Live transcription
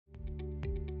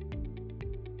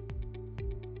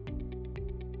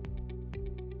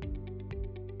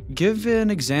Give an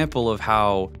example of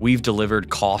how we've delivered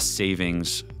cost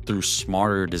savings through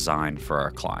smarter design for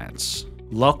our clients.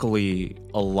 Luckily,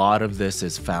 a lot of this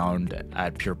is found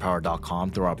at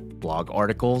purepower.com through our blog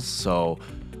articles. So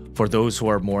for those who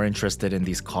are more interested in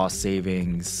these cost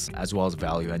savings as well as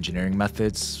value engineering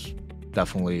methods,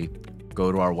 definitely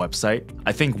go to our website.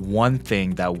 I think one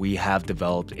thing that we have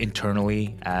developed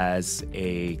internally as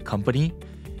a company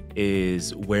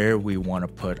is where we want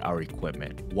to put our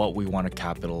equipment, what we want to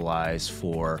capitalize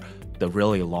for the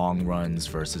really long runs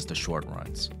versus the short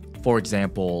runs. For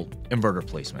example, inverter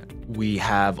placement. We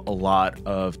have a lot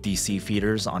of DC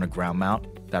feeders on a ground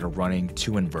mount that are running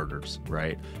 2 inverters,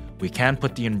 right? We can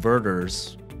put the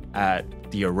inverters at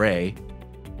the array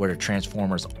where the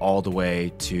transformer's all the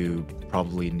way to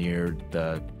probably near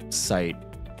the site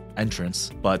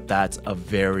entrance, but that's a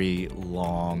very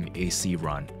long AC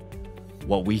run.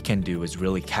 What we can do is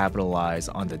really capitalize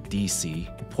on the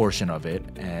DC portion of it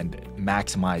and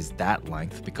maximize that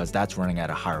length because that's running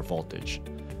at a higher voltage.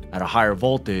 At a higher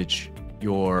voltage,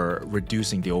 you're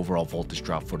reducing the overall voltage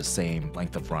drop for the same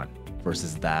length of run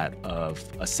versus that of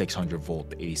a 600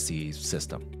 volt AC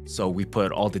system. So we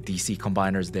put all the DC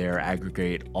combiners there,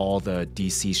 aggregate all the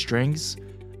DC strings,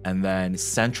 and then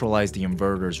centralize the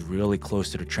inverters really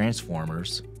close to the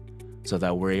transformers so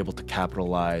that we're able to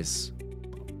capitalize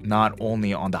not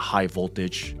only on the high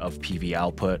voltage of PV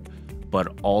output, but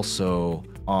also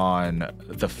on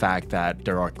the fact that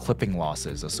there are clipping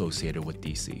losses associated with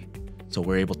DC. So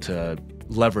we're able to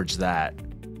leverage that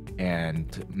and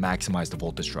maximize the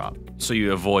voltage drop. So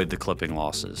you avoid the clipping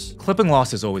losses. Clipping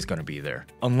loss is always going to be there.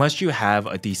 Unless you have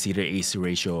a DC to AC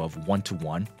ratio of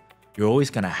 1:1, you're always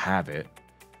going to have it.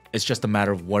 It's just a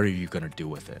matter of what are you going to do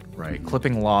with it, right? Mm-hmm.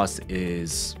 Clipping loss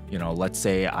is, let's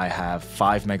say I have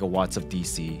 5 megawatts of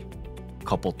DC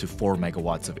coupled to 4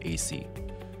 megawatts of AC.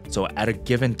 So at a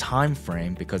given time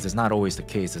frame, because it's not always the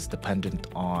case, it's dependent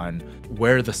on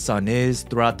where the sun is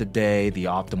throughout the day, the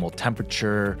optimal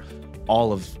temperature,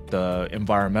 all of the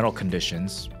environmental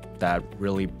conditions that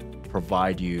really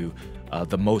provide you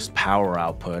the most power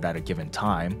output at a given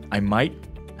time. I might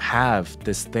have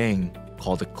this thing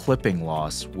called a clipping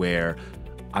loss where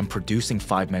I'm producing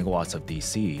 5 megawatts of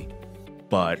DC,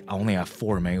 but I only have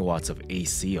 4 megawatts of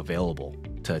AC available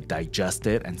to digest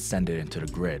it and send it into the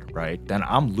grid, right? Then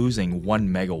I'm losing 1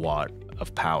 megawatt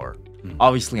of power.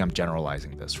 Obviously, I'm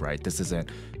generalizing this, right? This isn't,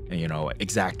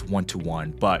 exact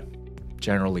 1:1, but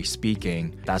generally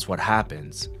speaking, that's what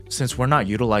happens. Since we're not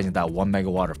utilizing that 1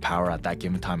 megawatt of power at that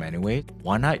given time anyway,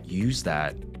 why not use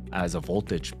that as a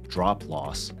voltage drop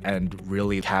loss and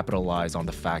really capitalize on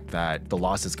the fact that the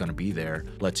loss is going to be there?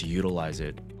 Let's utilize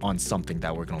it on something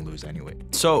that we're going to lose anyway.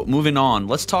 So moving on,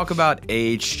 let's talk about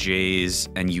AHJs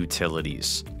and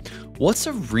utilities. What's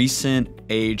a recent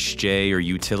AHJ or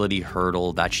utility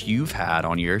hurdle that you've had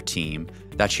on your team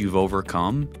that you've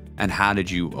overcome, and how did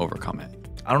you overcome it?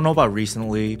 I don't know about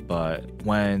recently, but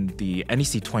when the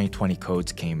NEC 2020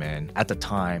 codes came in, at the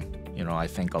time, I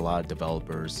think a lot of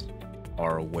developers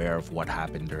are aware of what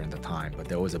happened during the time, but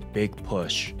there was a big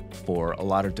push for a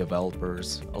lot of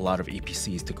developers, a lot of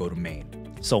EPCs to go to Maine.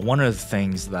 So one of the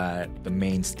things that the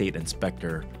Maine state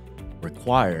inspector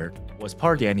required was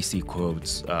part of the NEC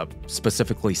codes,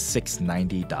 specifically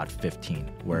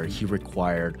 690.15, where he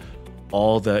required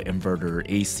all the inverter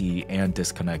AC and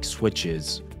disconnect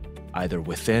switches either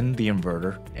within the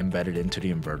inverter, embedded into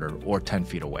the inverter, or 10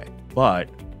 feet away. But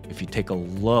if you take a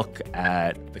look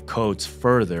at the codes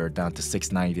further down to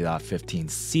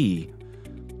 690.15c,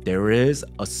 there is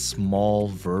a small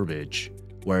verbiage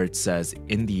where it says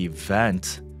in the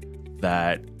event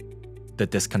that the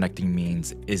disconnecting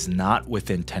means is not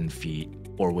within 10 feet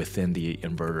or within the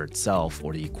inverter itself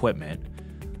or the equipment,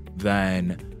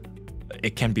 then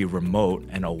it can be remote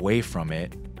and away from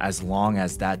it as long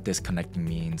as that disconnecting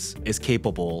means is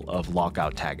capable of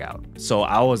lockout tagout. So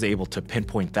I was able to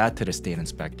pinpoint that to the state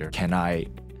inspector. Can I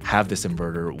have this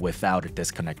inverter without a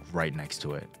disconnect right next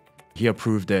to it? He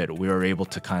approved it. We were able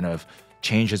to kind of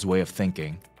change his way of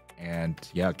thinking and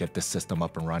get this system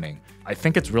up and running. I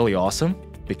think it's really awesome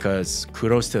because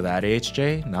kudos to that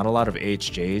AHJ. Not a lot of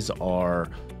AHJs are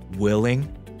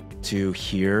willing to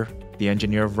hear the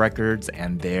engineer of records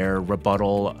and their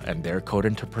rebuttal and their code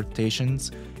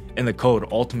interpretations. In the code,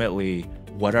 ultimately,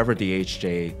 whatever the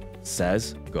AHJ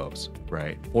says goes,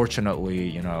 right?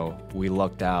 Fortunately, we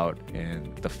lucked out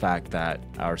in the fact that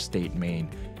our state Maine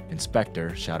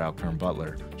inspector, shout out Kern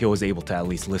Butler, he was able to at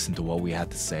least listen to what we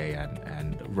had to say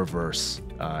and reverse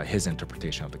his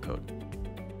interpretation of the code.